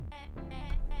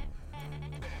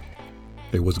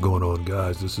Hey, what's going on,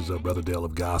 guys? This is Brother Dale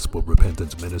of Gospel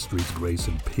Repentance Ministries. Grace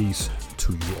and peace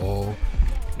to you all,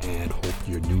 and hope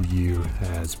your new year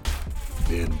has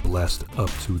been blessed up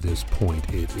to this point.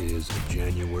 It is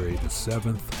January the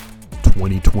 7th,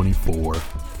 2024,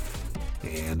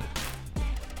 and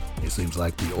it seems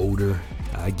like the older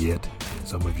I get, and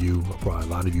some of you, probably a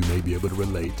lot of you may be able to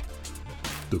relate,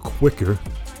 the quicker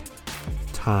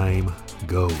time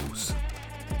goes.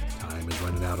 Time is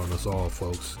running out on us all,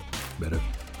 folks. Better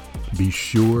be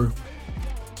sure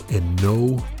and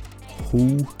know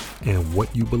who and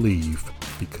what you believe,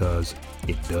 because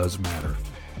it does matter.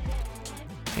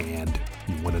 And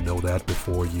you want to know that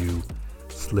before you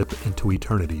slip into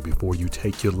eternity, before you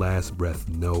take your last breath.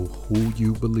 Know who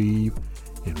you believe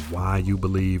and why you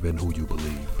believe and who you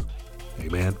believe.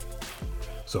 Amen.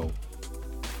 So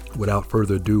without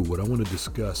further ado, what I want to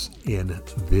discuss in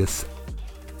this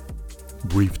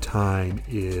brief time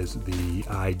is the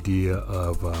idea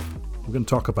of, we're going to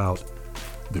talk about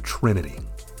the Trinity.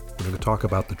 We're going to talk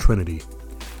about the Trinity.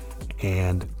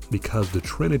 And because the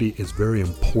Trinity is very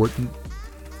important,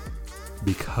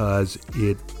 because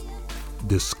it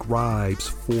describes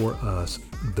for us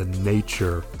the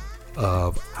nature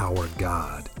of our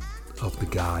God, of the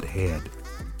Godhead.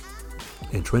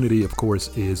 And Trinity, of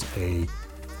course, is a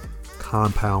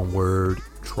compound word,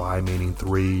 tri meaning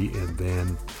three, and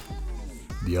then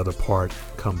the other part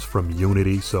comes from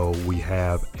unity. So we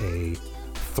have a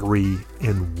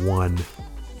 3-in-1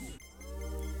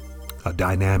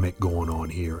 dynamic going on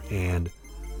here. And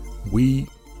we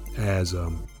as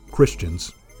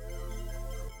Christians,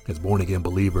 as born again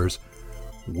believers,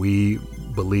 we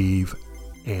believe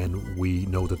and we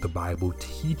know that the Bible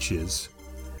teaches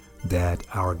that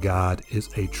our God is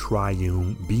a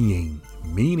triune being,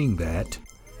 meaning that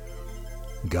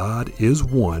God is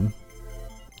one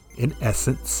in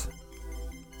essence,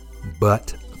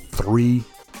 but three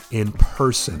in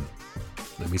person.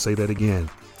 Let me say that again.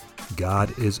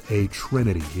 God is a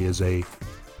Trinity. He is a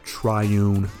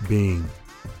triune being.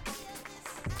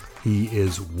 He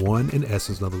is one in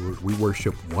essence. In other words, we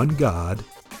worship one God,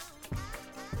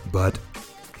 but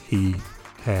he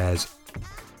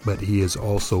is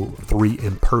also three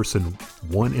in person.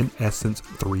 One in essence,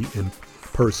 three in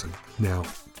person. Now,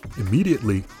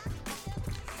 immediately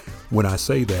when I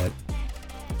say that,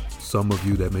 some of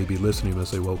you that may be listening will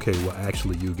say, well, okay, well,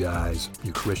 actually, you guys,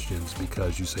 you're Christians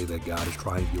because you say that God is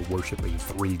trying, you're worshiping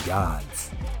three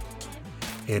gods.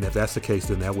 And if that's the case,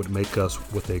 then that would make us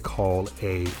what they call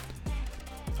I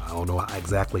don't know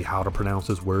exactly how to pronounce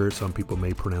this word. Some people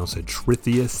may pronounce it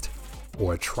tritheist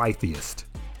or a tritheist,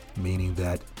 meaning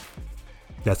that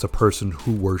that's a person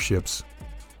who worships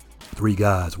three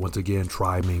gods. Once again,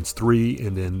 tri means three,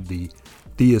 and then the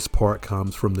theist part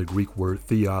comes from the Greek word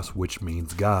theos, which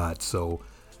means God. So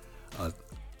a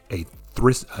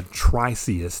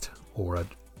tritheist or a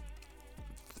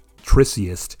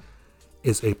tritheist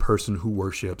is a person who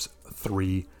worships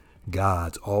three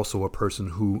gods. Also a person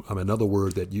who, another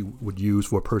word that you would use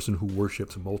for a person who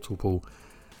worships multiple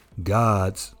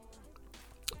gods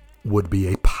would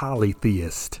be a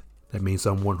polytheist. That means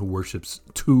someone who worships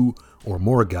two or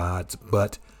more gods.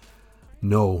 But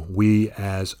no, we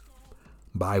as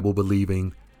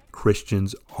Bible-believing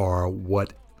Christians are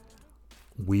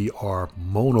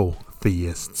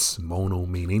monotheists. Mono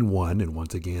meaning one, and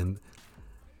once again,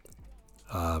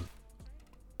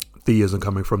 theism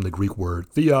coming from the Greek word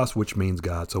theos, which means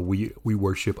God. So we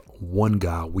worship one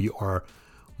God. We are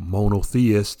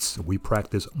monotheists. We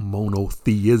practice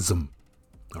monotheism.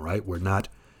 All right, we're not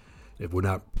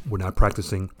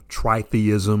practicing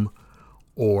tritheism,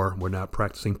 or we're not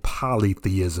practicing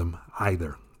polytheism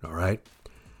either. All right.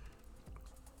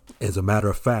 As a matter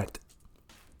of fact,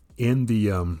 in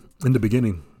the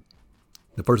beginning,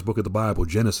 the first book of the Bible,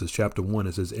 Genesis chapter 1,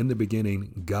 it says, in the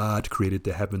beginning, God created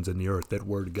the heavens and the earth. That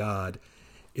word God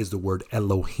is the word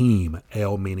Elohim,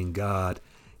 El meaning God.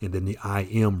 And then the I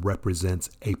am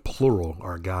represents a plural.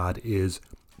 Our God is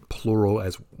plural,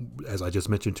 as I just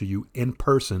mentioned to you, in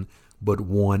person, but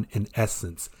one in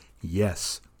essence.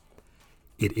 Yes,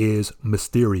 it is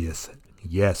mysterious.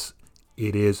 Yes,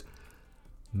 it is.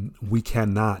 We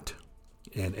cannot,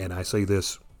 and I say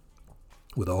this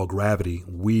with all gravity,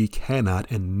 we cannot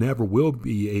and never will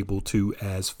be able to,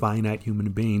 as finite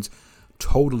human beings,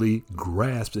 totally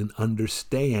grasp and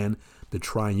understand the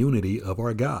triunity of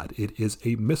our God. It is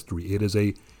a mystery. It is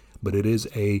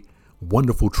a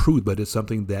wonderful truth, but it's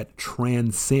something that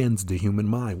transcends the human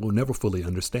mind. We'll never fully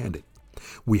understand it.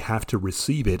 We have to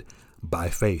receive it by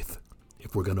faith.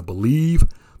 If we're going to believe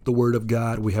the word of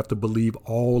God, we have to believe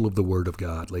all of the word of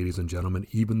God, ladies and gentlemen,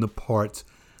 even the parts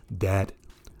that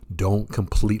don't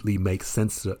completely make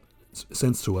sense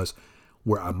sense to us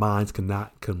where our minds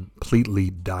cannot completely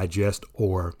digest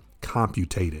or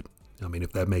computate it. I mean,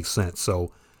 if that makes sense.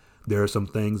 So there are some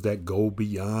things that go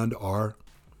beyond our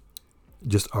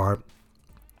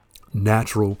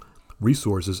natural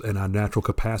resources and our natural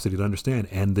capacity to understand.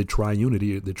 And the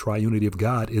triunity of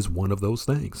God is one of those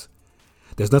things.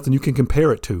 There's nothing you can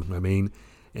compare it to. I mean,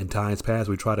 in times past,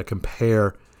 we try to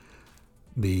compare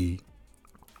the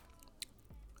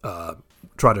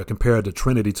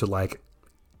Trinity to like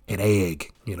an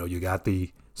egg. You know, you got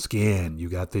the skin, you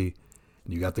got the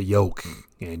yolk,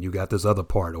 and you got this other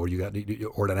part, or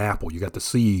an apple. You got the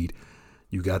seed,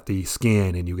 you got the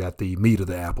skin, and you got the meat of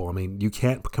the apple. I mean, you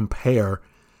can't compare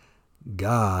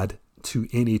God to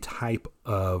any type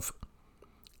of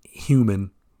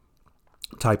human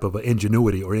type of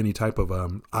ingenuity or any type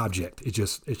of object. It's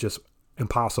just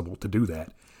impossible to do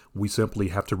that. We simply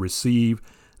have to receive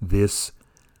this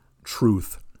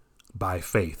truth by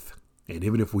faith. And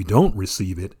even if we don't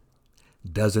receive it,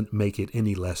 doesn't make it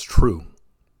any less true.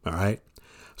 All right.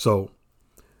 So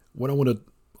what I want to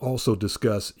also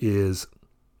discuss is,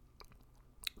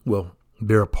 well,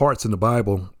 there are parts in the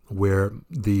Bible where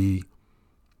the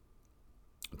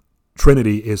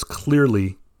Trinity is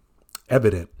clearly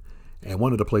evident. And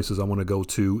one of the places I want to go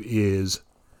to is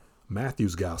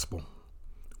Matthew's gospel,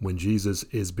 when Jesus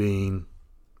is being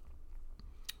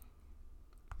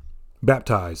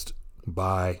baptized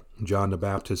by John the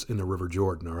Baptist in the River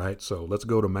Jordan. All right. So let's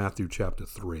go to Matthew chapter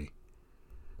 3.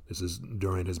 This is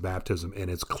during his baptism, and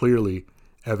it's clearly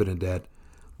evident that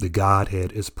the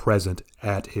Godhead is present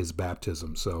at his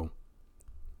baptism. So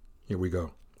here we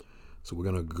go. So we're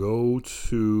going to go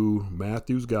to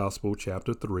Matthew's gospel,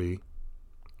 chapter 3.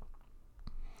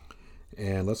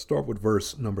 And let's start with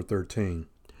verse number 13.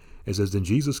 It says, "Then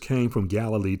Jesus came from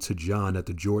Galilee to John at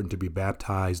the Jordan to be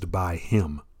baptized by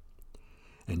him.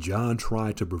 And John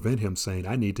tried to prevent him, saying,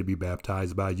 'I need to be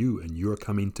baptized by you, and you're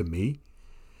coming to me?'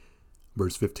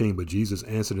 Verse 15, "But Jesus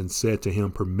answered and said to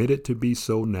him, 'Permit it to be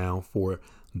so now, for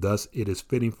thus it is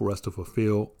fitting for us to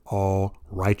fulfill all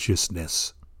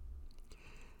righteousness.'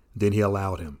 Then he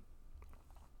allowed him.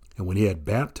 And when he had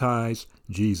been baptized,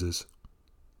 Jesus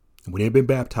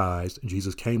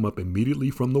came up immediately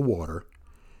from the water,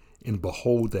 and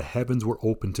behold, the heavens were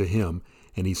opened to him,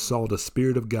 and he saw the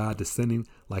Spirit of God descending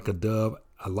like a dove,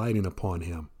 alighting upon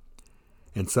him.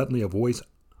 And suddenly a voice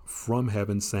from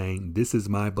heaven saying, 'This is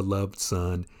my beloved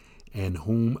Son, in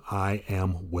whom I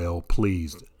am well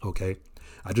pleased.'" Okay,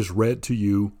 I just read to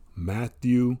you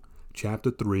Matthew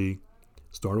chapter 3,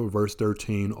 starting with verse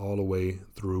 13 all the way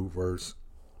through verse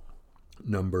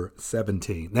number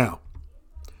 17. Now,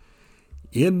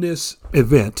 in this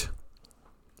event,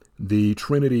 the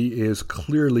Trinity is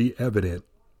clearly evident.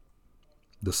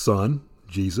 The Son,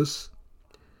 Jesus,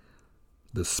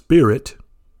 the Spirit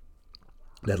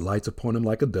that lights upon him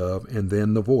like a dove, and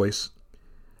then the voice,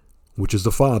 which is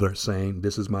the Father, saying,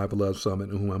 "This is my beloved Son, in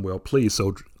whom I'm well pleased."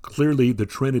 So clearly the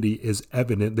Trinity is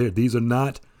evident there. These are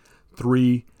not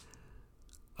three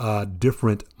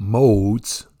different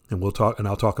modes, and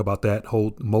I'll talk about that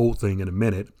whole mode thing in a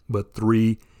minute, but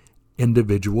three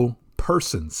individual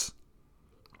persons.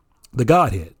 The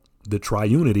Godhead, the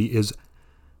triunity, is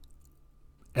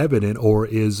evident or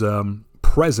is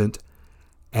present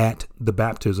at the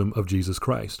baptism of Jesus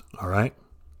Christ. All right.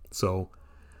 So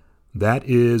that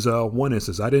is one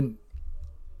instance.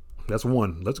 That's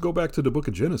one. Let's go back to the book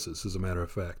of Genesis, as a matter of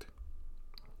fact.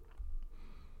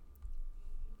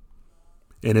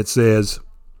 And it says,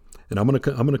 and I'm going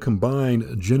to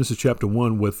combine Genesis chapter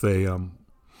 1 with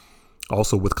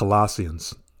also with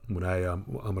Colossians when I'm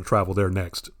going to travel there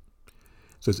next. It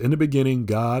says, "In the beginning,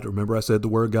 God," remember I said the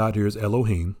word God here is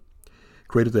Elohim,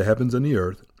 "created the heavens and the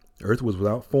earth. Earth was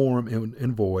without form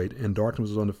and void, and darkness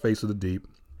was on the face of the deep."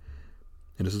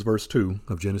 And this is verse 2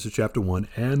 of Genesis chapter 1.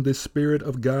 "And the Spirit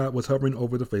of God was hovering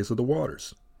over the face of the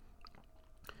waters.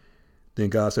 Then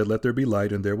God said, 'Let there be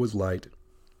light,' and there was light."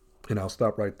 And I'll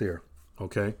stop right there.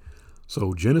 Okay.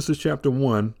 So Genesis chapter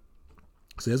 1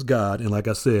 says God, and like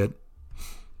I said,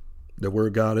 the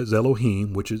word God is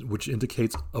Elohim, which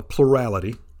indicates a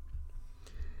plurality.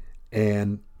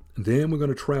 And then we're going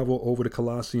to travel over to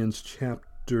Colossians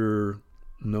chapter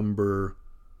number,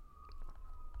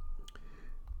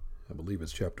 I believe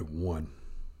it's chapter 1.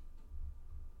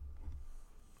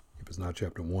 If it's not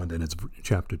chapter 1, then it's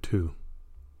chapter 2.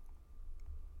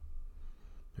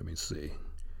 Let me see.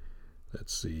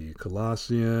 Let's see.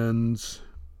 Colossians.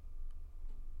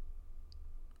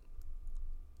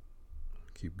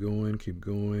 Keep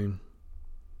going.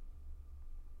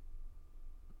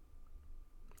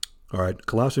 All right.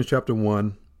 Colossians chapter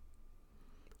 1.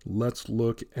 Let's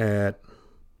look at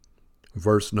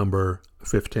verse number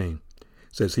 15. It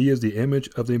says, he is the image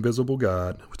of the invisible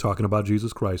God. We're talking about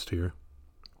Jesus Christ here.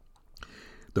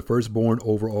 The firstborn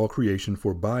over all creation,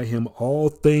 for by him all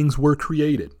things were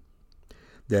created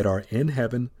that are in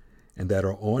heaven and that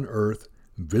are on earth,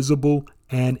 visible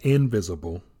and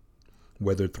invisible,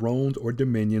 whether thrones or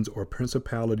dominions or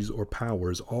principalities or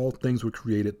powers, all things were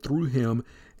created through him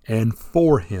and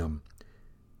for him.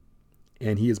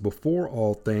 And he is before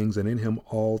all things, and in him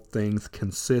all things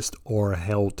consist or are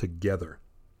held together.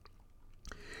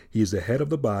 He is the head of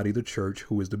the body, the church,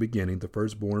 who is the beginning, the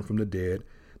firstborn from the dead,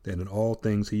 that in all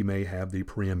things he may have the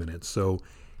preeminence. So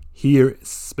here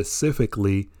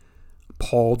specifically,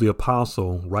 Paul the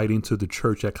apostle, writing to the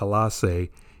church at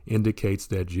Colossae, indicates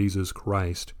that Jesus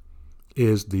Christ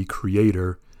is the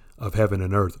creator of heaven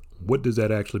and earth. What does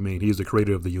that actually mean? He is the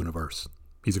creator of the universe.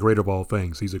 He's the creator of all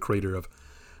things. He's the creator of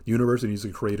the universe, and he's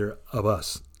the creator of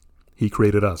us. He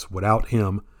created us. Without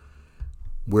him,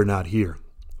 we're not here.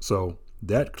 So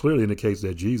that clearly indicates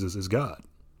that Jesus is God.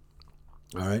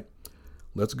 All right.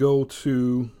 Let's go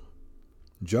to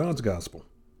John's Gospel,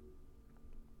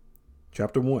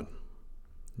 chapter 1.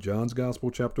 John's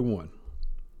Gospel, chapter 1.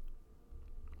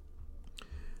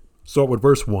 Start with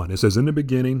verse 1. It says, in the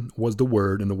beginning was the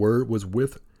Word, and the Word was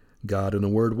with God, and the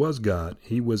Word was God.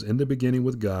 He was in the beginning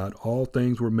with God. All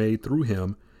things were made through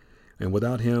him, and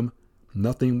without him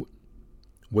nothing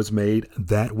was made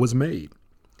that was made.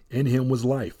 In him was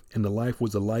life, and the life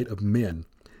was the light of men.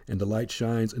 And the light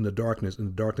shines in the darkness, and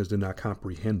the darkness did not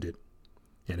comprehend it.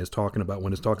 And it's talking about,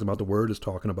 when it's talking about the Word, it's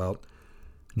talking about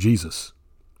Jesus.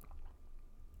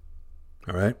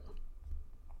 All right.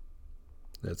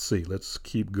 Let's see. Let's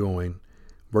keep going.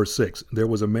 Verse 6. There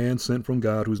was a man sent from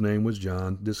God whose name was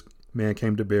John. This man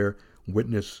came for a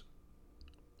witness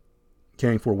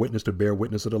to bear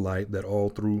witness of the light, that all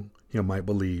through him might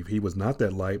believe. He was not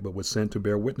that light, but was sent to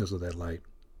bear witness of that light.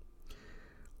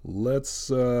 Let's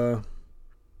see.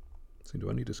 Do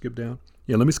I need to skip down?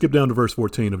 Yeah, let me skip down to verse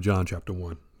 14 of John chapter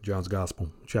 1. John's Gospel,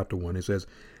 chapter 1. It says,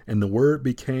 and the Word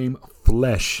became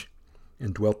flesh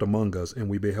and dwelt among us, and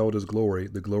we beheld his glory,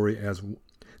 the glory as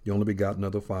the only begotten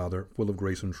of the Father, full of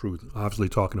grace and truth. Obviously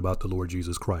talking about the Lord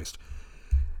Jesus Christ.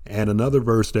 And another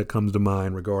verse that comes to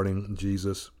mind regarding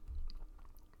Jesus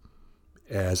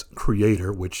as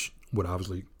creator, which would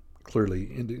obviously clearly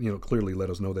let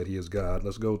us know that he is God.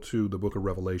 Let's go to the book of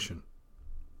Revelation.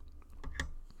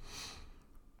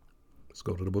 Let's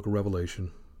go to the book of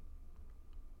Revelation.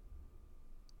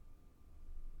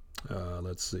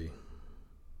 Let's see.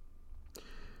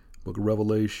 Book of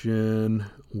Revelation,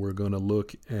 we're going to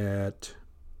look at,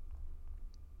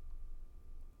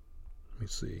 let me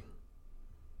see.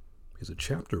 Is it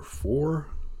chapter 4?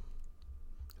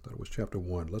 I thought it was chapter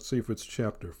 1. Let's see if it's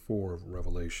chapter 4 of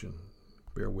Revelation.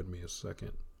 Bear with me a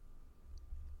second.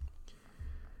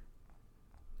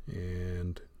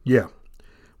 And yeah,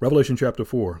 Revelation chapter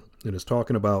 4. And it's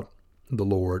talking about the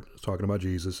Lord. It's talking about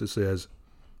Jesus. It says,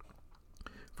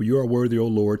 for you are worthy, O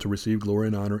Lord, to receive glory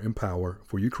and honor and power,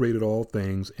 for you created all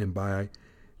things, and by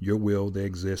your will they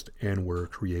exist and were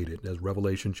created. That's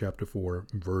Revelation chapter 4,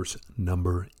 verse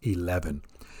number 11.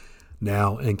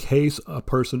 Now, in case a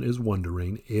person is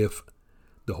wondering if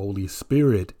the Holy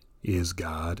Spirit is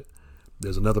God,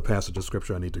 there's another passage of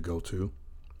scripture I need to go to,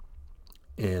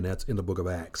 and that's in the book of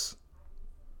Acts.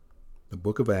 The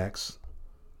book of Acts.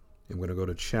 I'm going to go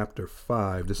to chapter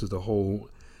 5. This is the whole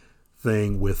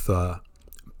thing with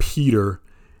Peter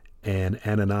and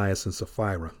Ananias and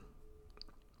Sapphira.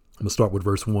 I'm going to start with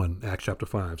verse 1. Acts chapter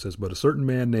 5 says, but a certain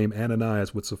man named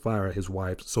Ananias with Sapphira, his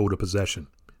wife, sold a possession.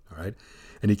 All right.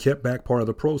 And he kept back part of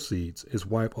the proceeds, his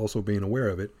wife also being aware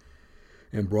of it,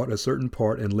 and brought a certain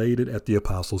part and laid it at the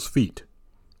apostles' feet.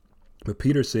 But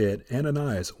Peter said,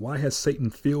 Ananias, why has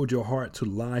Satan filled your heart to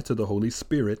lie to the Holy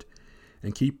Spirit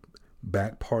and keep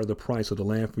back part of the price of the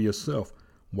land for yourself?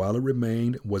 While it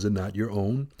remained, was it not your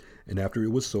own? And after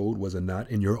it was sold, was it not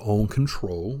in your own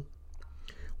control?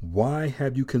 Why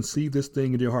have you conceived this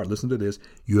thing in your heart? Listen to this.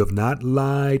 You have not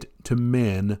lied to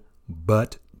men,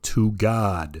 but to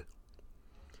God.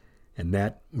 And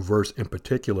that verse in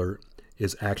particular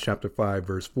is Acts chapter 5,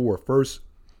 verse 4. First,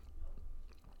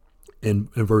 in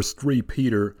verse 3,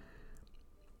 Peter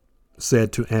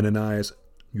said to Ananias,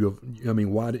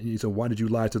 why did you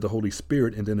lie to the Holy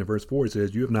Spirit? And then in verse 4, it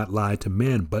says, you have not lied to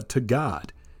men, but to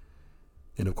God.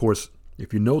 And of course,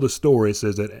 if you know the story, it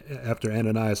says that after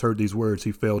Ananias heard these words,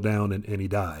 he fell down and he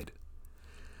died.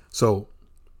 So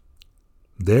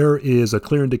there is a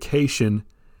clear indication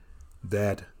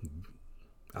that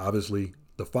obviously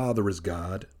the Father is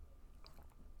God.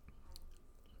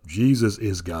 Jesus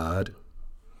is God.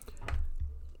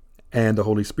 and the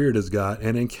Holy Spirit is God.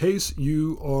 And in case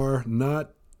you are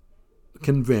not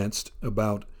convinced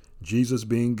about Jesus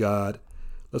being God,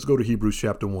 let's go to Hebrews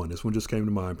chapter 1. This one just came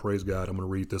to mind. Praise God. I'm going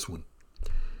to read this one.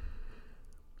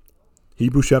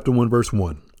 Hebrews chapter 1, verse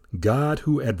 1. God,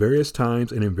 who at various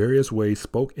times and in various ways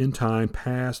spoke in time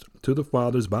past to the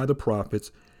fathers by the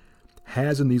prophets,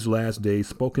 has in these last days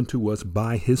spoken to us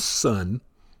by his Son,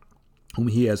 whom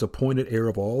he has appointed heir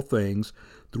of all things.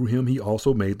 Through him he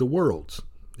also made the worlds.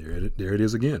 There it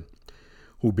is again.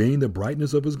 Who being the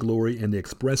brightness of his glory and the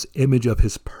express image of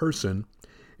his person,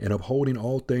 and upholding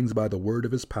all things by the word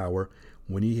of his power,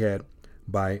 when he had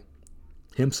by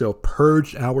himself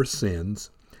purged our sins,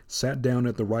 sat down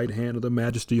at the right hand of the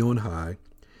majesty on high,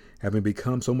 having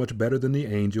become so much better than the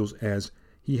angels, as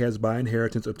he has by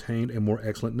inheritance obtained a more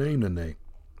excellent name than they.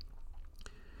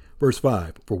 Verse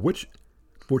 5, For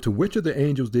to which of the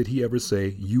angels did he ever say,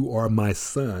 You are my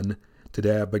son,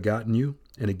 today I have begotten you?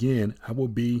 And again, I will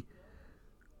be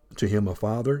to him a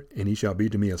father, and he shall be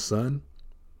to me a son.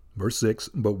 Verse 6,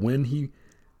 But when he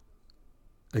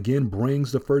again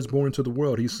brings the firstborn into the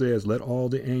world, he says, Let all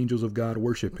the angels of God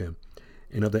worship him.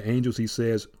 And of the angels he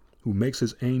says, Who makes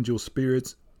his angels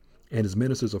spirits and his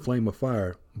ministers a flame of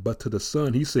fire. But to the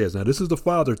Son he says, now this is the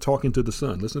Father talking to the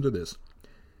Son. Listen to this.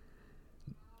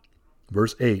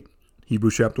 Verse 8,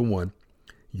 Hebrews chapter 1.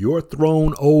 Your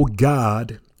throne, O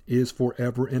God, is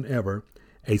forever and ever.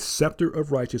 A scepter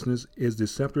of righteousness is the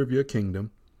scepter of your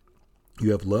kingdom.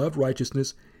 You have loved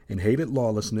righteousness and hated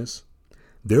lawlessness.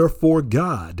 Therefore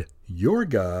God, your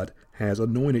God, has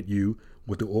anointed you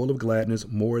with the oil of gladness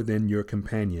more than your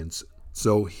companions.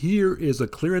 So here is a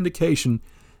clear indication,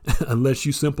 unless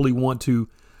you simply want to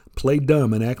play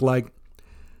dumb and act like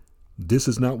this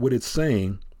is not what it's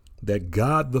saying, that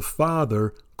God the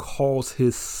Father calls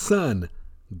his Son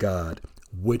God,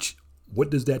 which, what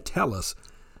does that tell us?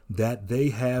 That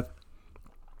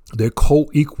they're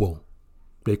co-equal,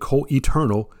 they're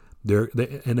co-eternal,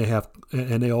 and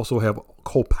they also have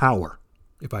co-power,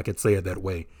 if I could say it that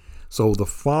way. So the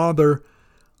Father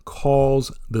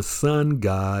calls the Son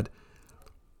God.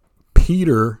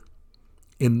 Peter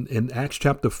in Acts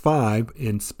chapter 5,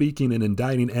 in speaking and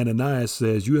indicting Ananias,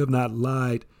 says, You have not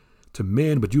lied to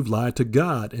men, but you've lied to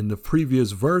God. In the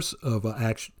previous verse of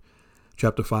Acts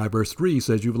chapter 5, verse 3,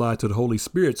 says you've lied to the Holy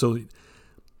Spirit. So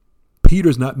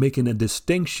Peter's not making a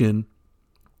distinction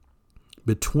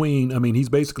between, he's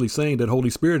basically saying that Holy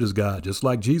Spirit is God, just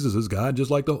like Jesus is God, just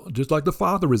like the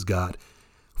Father is God.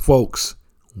 Folks,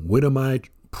 what am I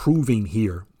proving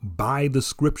here by the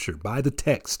scripture, by the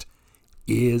text,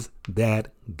 is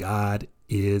that God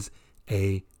is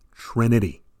a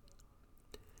Trinity.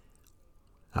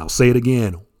 I'll say it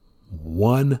again.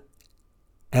 One in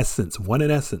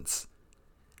essence,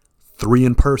 three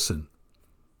in person.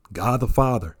 God the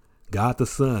Father, God the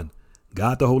Son,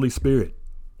 God the Holy Spirit.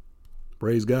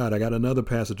 Praise God. I got another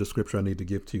passage of scripture I need to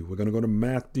give to you. We're going to go to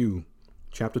Matthew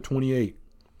chapter 28,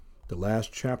 the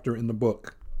last chapter in the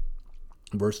book,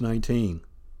 verse 19.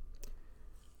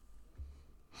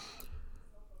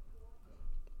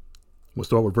 We'll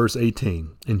start with verse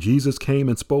 18. And Jesus came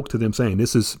and spoke to them, saying,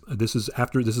 this is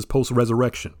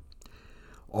post-resurrection.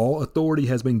 All authority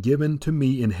has been given to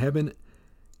me in heaven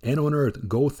and on earth.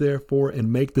 Go therefore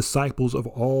and make disciples of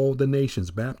all the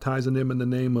nations, baptizing them in the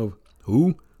name of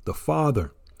who? The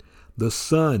Father, the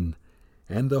Son,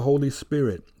 and the Holy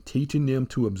Spirit, teaching them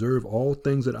to observe all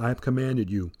things that I have commanded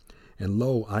you. And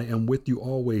lo, I am with you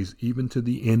always, even to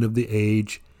the end of the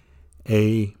age.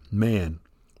 Amen.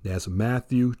 That's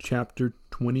Matthew chapter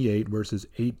 28, verses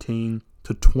 18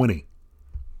 to 20.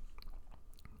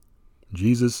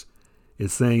 Jesus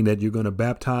is saying that you're going to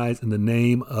baptize in the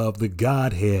name of the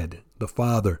Godhead, the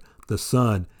Father, the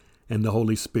Son, and the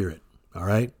Holy Spirit. All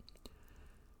right.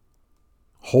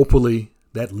 Hopefully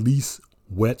that at least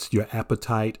whets your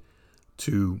appetite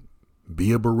to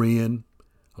be a Berean.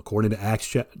 According to Acts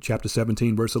chapter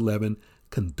 17, verse 11,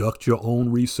 conduct your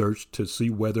own research to see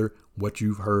whether what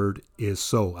you've heard is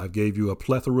so. I gave you a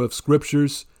plethora of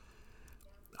scriptures.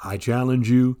 I challenge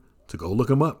you to go look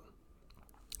them up.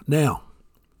 Now,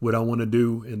 what I want to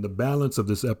do in the balance of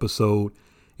this episode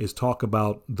is talk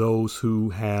about those who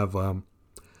have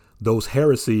those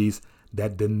heresies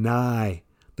that deny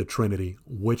the Trinity,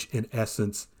 which in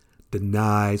essence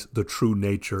denies the true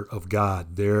nature of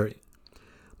God.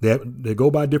 They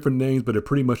go by different names, but they're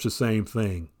pretty much the same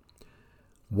thing.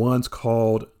 One's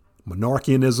called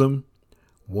monarchianism,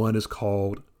 one is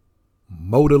called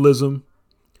modalism,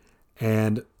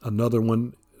 and another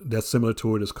one that's similar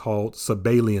to it is called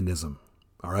Sabellianism.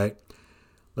 All right,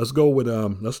 let's start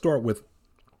with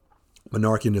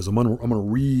monarchianism. I'm going to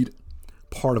read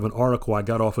part of an article I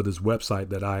got off of this website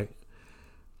that I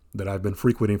that I've been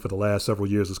frequenting for the last several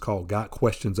years is called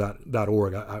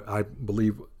gotquestions.org. I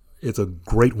believe it's a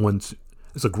great one.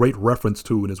 It's a great reference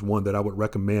to, and it's one that I would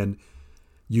recommend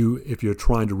you if you're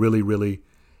trying to really, really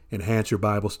enhance your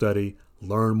Bible study,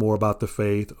 learn more about the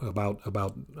faith,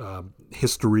 about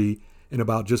history, and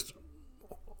about just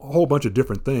a whole bunch of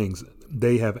different things.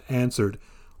 They have answered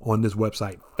on this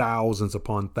website thousands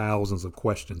upon thousands of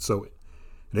questions. So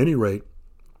at any rate,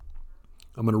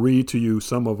 I'm going to read to you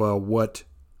some of what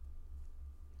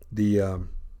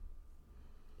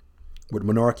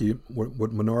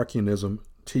monarchianism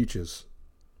teaches.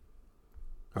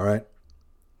 All right.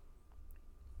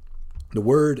 The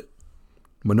word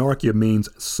monarchia means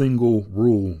single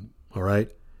rule. All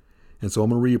right. And so I'm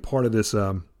going to read part of this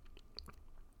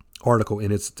article,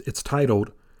 and it's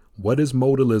titled, "What is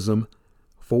Modalism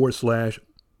 /Modalistic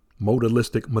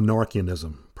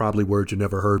Monarchianism?" Probably words you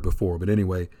never heard before. But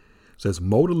anyway, it says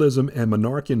modalism and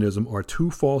monarchianism are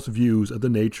two false views of the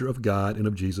nature of God and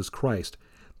of Jesus Christ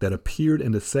that appeared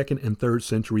in the 2nd and 3rd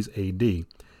centuries AD.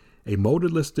 A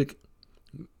modalistic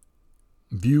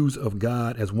views of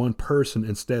God as one person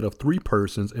instead of three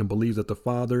persons and believes that the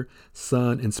Father,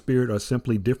 Son, and Spirit are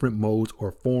simply different modes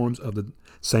or forms of the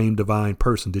same divine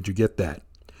person. Did you get that?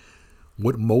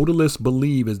 What modalists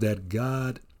believe is that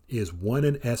God is one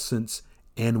in essence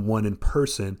and one in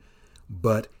person,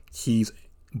 but he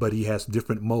has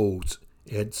different modes.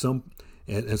 At some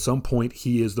point,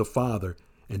 he is the Father,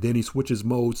 and then he switches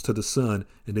modes to the Son,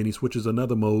 and then he switches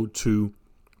another mode to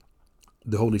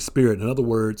the Holy Spirit. In other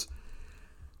words,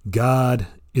 God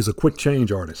is a quick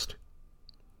change artist.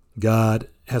 God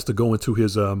has to go into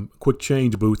his quick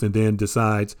change booth and then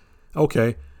decides,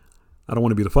 okay, I don't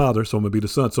want to be the Father, so I'm going to be the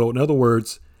Son. So in other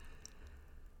words,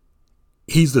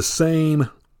 he's the same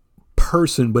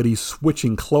person, but he's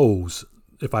switching clothes,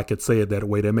 if I could say it that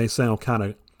way. That may sound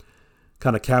kind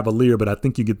of cavalier, but I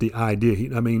think you get the idea.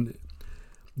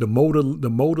 The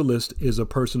modalist is a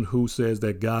person who says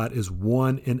that God is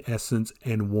one in essence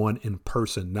and one in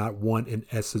person, not one in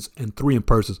essence and three in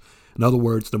persons. In other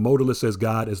words, the modalist says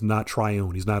God is not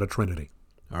triune. He's not a Trinity.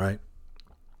 All right.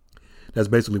 That's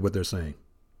basically what they're saying.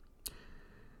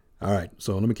 All right.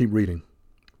 So let me keep reading.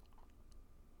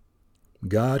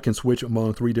 God can switch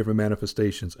among three different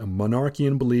manifestations. A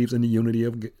monarchian believes in the unity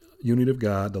of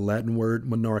God. The Latin word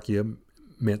monarchia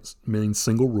means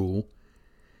single rule,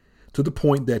 to the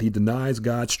point that he denies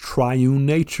God's triune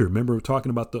nature. Remember, we're talking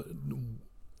about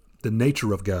the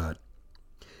nature of God.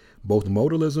 Both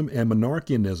modalism and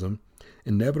monarchianism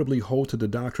inevitably hold to the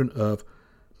doctrine of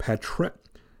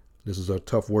this is a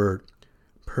tough word,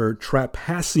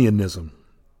 Patripassianism.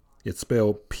 It's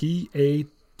spelled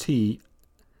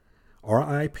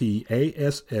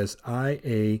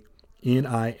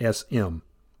Patripassianism.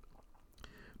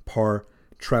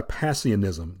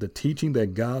 Patripassianism, the teaching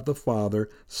that God the Father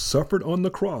suffered on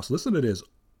the cross. Listen to this,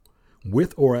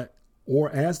 with or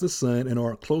as the Son, and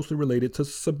are closely related to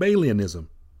Sabellianism.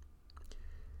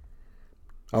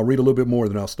 I'll read a little bit more,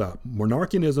 then I'll stop.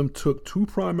 Monarchianism took two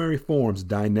primary forms: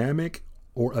 dynamic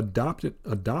or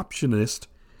adoptionist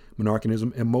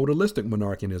monarchianism and modalistic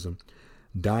monarchianism.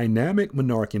 Dynamic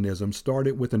monarchianism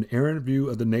started with an errant view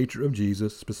of the nature of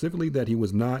Jesus, specifically that he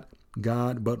was not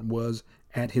God, but was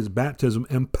at his baptism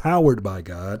empowered by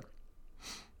God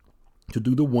to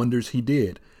do the wonders he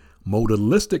did.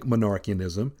 Modalistic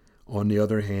monarchianism, on the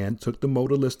other hand, took the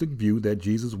modalistic view that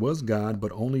Jesus was God,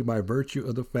 but only by virtue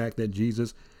of the fact that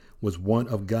Jesus was one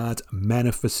of God's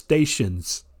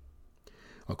manifestations.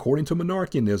 According to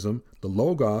monarchianism, the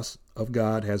Logos of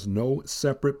God has no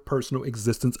separate personal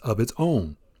existence of its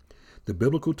own. The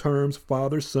biblical terms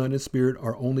Father, Son, and Spirit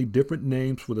are only different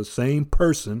names for the same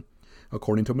person,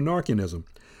 according to monarchianism.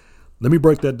 Let me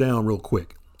break that down real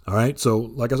quick. All right. So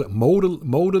like I said,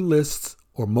 modalists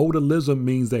or modalism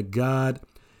means that God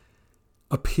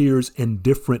appears in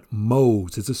different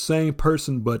modes. It's the same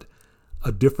person, but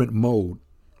a different mode.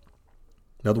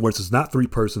 In other words, it's not three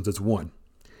persons, it's one.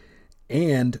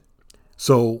 And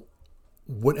so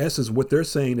what they're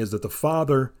saying is that the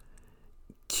Father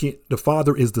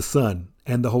is the Son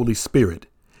and the Holy Spirit,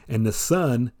 and the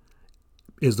Son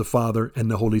is the Father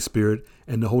and the Holy Spirit,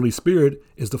 and the Holy Spirit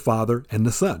is the Father and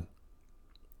the Son.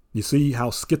 You see how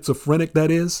schizophrenic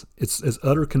that is? It's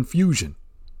utter confusion.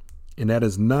 And that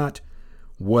is not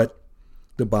what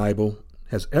the Bible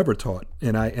has ever taught.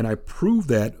 And I prove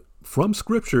that from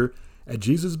Scripture at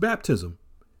Jesus' baptism.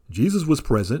 Jesus was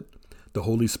present, the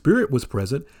Holy Spirit was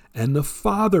present, and the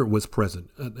Father was present.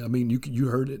 I mean, you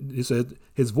heard it. It said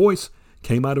his voice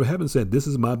came out of heaven and said, "This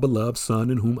is my beloved Son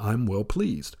in whom I'm well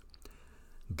pleased."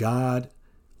 God,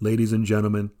 ladies and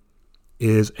gentlemen,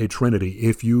 is a Trinity.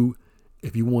 If you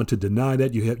if you want to deny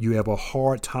that, you have a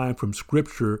hard time from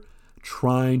Scripture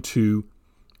trying to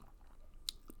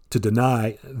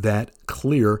deny that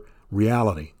clear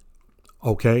reality.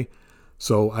 Okay,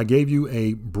 so I gave you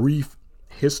a brief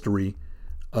history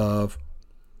of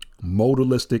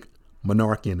modalistic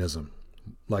monarchianism.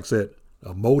 Like I said,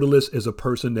 a modalist is a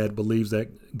person that believes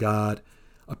that God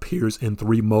appears in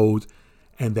three modes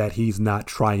and that he's not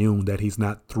triune, that he's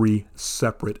not three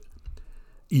separate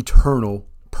eternal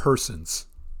persons.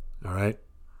 All right.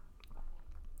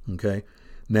 Okay.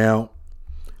 Now,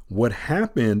 what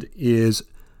happened is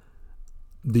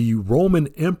the Roman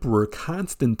Emperor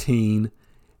Constantine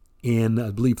in,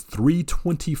 I believe,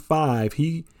 325,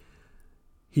 he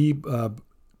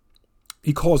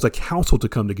caused a council to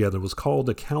come together. It was called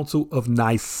the Council of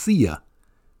Nicaea.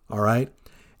 All right.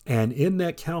 And in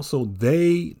that council,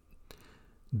 they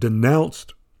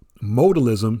denounced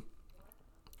modalism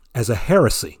as a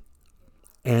heresy.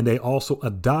 And they also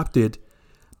adopted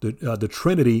the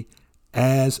Trinity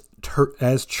as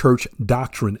church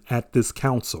doctrine at this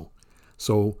council.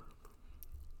 So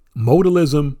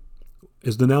modalism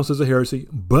is denounced as a heresy,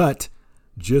 but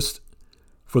just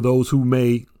for those who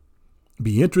may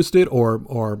be interested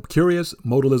or curious,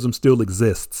 modalism still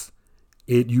exists.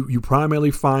 You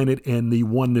primarily find it in the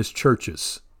oneness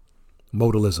churches,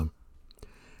 modalism.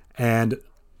 And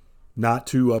not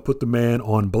to put the man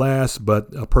on blast,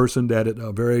 but a person that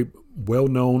a very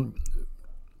well-known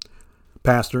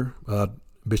pastor,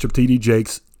 Bishop T.D.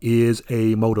 Jakes, is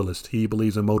a modalist. He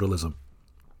believes in modalism.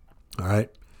 All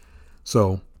right.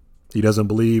 So he doesn't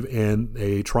believe in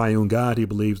a triune God. He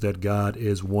believes that God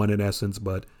is one in essence,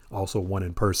 but also one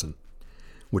in person,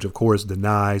 which of course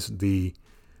denies the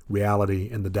reality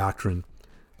and the doctrine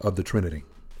of the Trinity.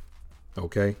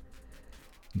 Okay.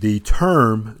 The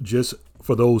term, just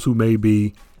for those who may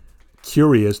be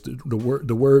curious, the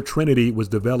word Trinity was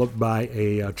developed by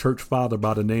a church father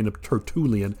by the name of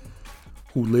Tertullian,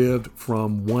 who lived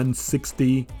from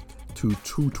 160 to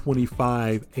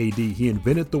 225 AD. He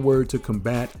invented the word to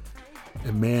combat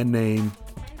a man named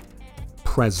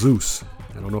Praxeus.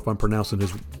 I don't know if I'm pronouncing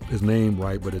his name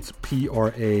right, but it's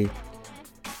Praxeus.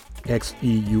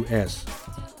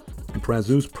 And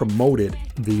Praxeus promoted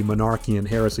the monarchian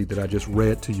heresy that I just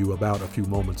read to you about a few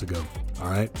moments ago. All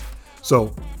right.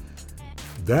 So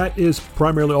that is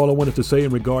primarily all I wanted to say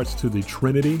in regards to the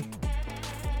Trinity.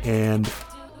 And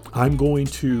I'm going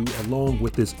to, along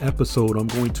with this episode, I'm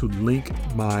going to link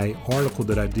my article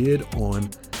that I did on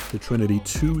the Trinity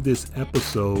to this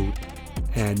episode.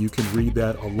 And you can read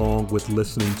that along with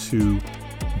listening to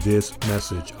this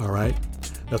message. All right.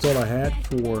 That's all I had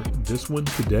for this one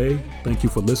today. Thank you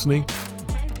for listening.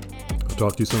 I'll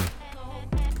talk to you soon.